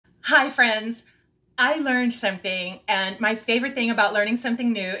Hi friends, I learned something, and my favorite thing about learning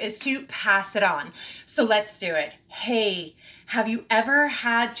something new is to pass it on. So let's do it. Hey, have you ever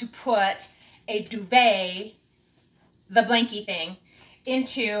had to put a duvet, the blankie thing,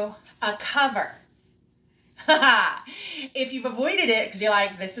 into a cover? If you've avoided it because you're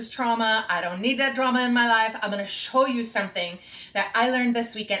like, this is trauma, I don't need that drama in my life, I'm going to show you something that I learned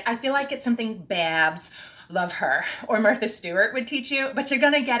this weekend. I feel like it's something Babs, love her, or Martha Stewart would teach you, but you're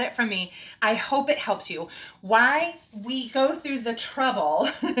going to get it from me. I hope it helps you. Why we go through the trouble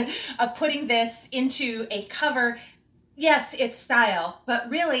of putting this into a cover. Yes, it's style, but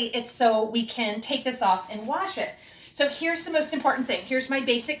really it's so we can take this off and wash it. So here's the most important thing. Here's my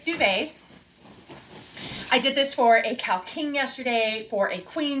basic duvet. I did this for a Cal King yesterday, for a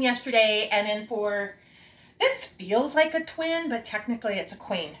Queen yesterday, and then for, this feels like a twin, but technically it's a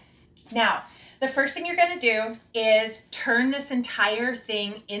queen. Now, the first thing you're gonna do is turn this entire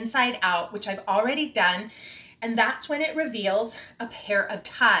thing inside out, which I've already done, and that's when it reveals a pair of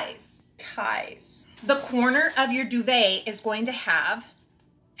ties. Ties. The corner of your duvet is going to have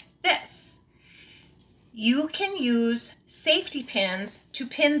this. You can use safety pins to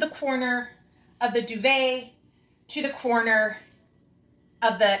pin the corner of the duvet to the corner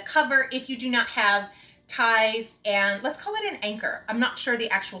of the cover if you do not have ties and, let's call it an anchor. I'm not sure the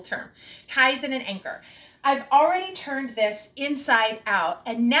actual term. Ties and an anchor. I've already turned this inside out,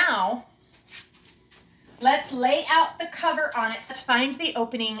 and now let's lay out the cover on it. Let's find the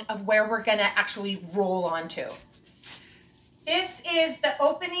opening of where we're gonna actually roll onto. This is the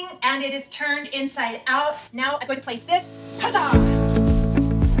opening and it is turned inside out. Now I'm going to place this. Huzzah!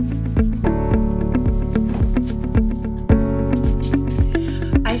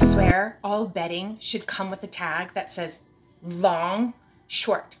 I swear all bedding should come with a tag that says long,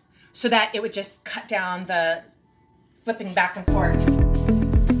 short, so that it would just cut down the flipping back and forth.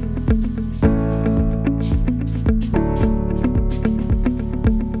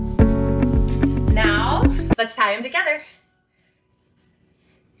 Now, let's tie them together.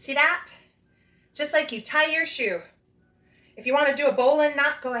 See that? Just like you tie your shoe. If you want to do a bowline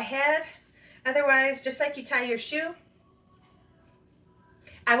knot, go ahead. Otherwise, just like you tie your shoe,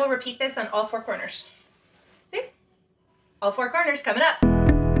 I will repeat this on all four corners. See? All four corners coming up.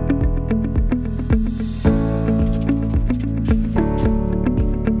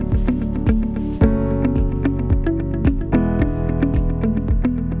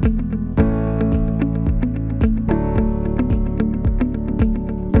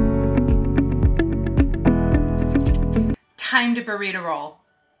 Time to burrito roll.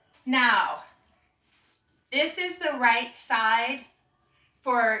 Now, this is the right side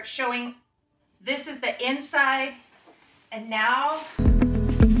for showing, this is the inside, and now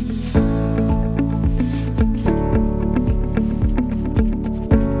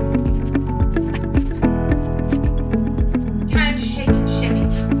time to shake and shimmy.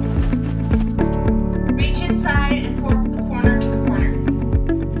 Reach inside and pour the corner to the corner.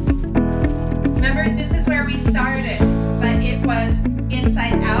 Remember, this is where we started, but it was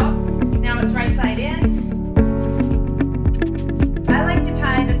inside out. Now it's right side in. I like to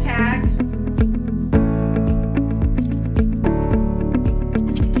tie the tag.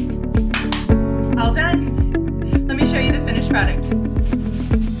 All done. Let me show you the finished product.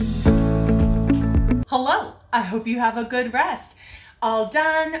 Hello, I hope you have a good rest. All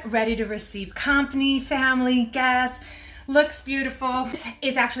done, ready to receive company, family, guests. Looks beautiful. This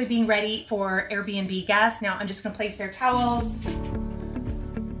is actually being ready for Airbnb guests. Now I'm just gonna place their towels.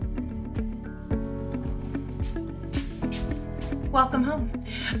 Welcome home.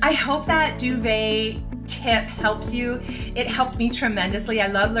 I hope that duvet tip helps you. It helped me tremendously. I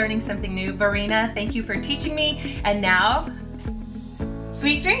love learning something new. Verena, thank you for teaching me. And now,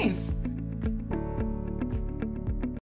 sweet dreams.